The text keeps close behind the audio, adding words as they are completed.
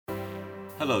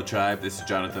Hello, Tribe. This is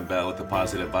Jonathan Bell with the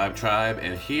Positive Vibe Tribe,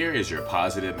 and here is your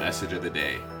positive message of the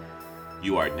day.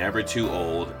 You are never too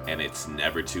old, and it's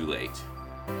never too late.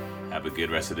 Have a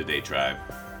good rest of the day, Tribe.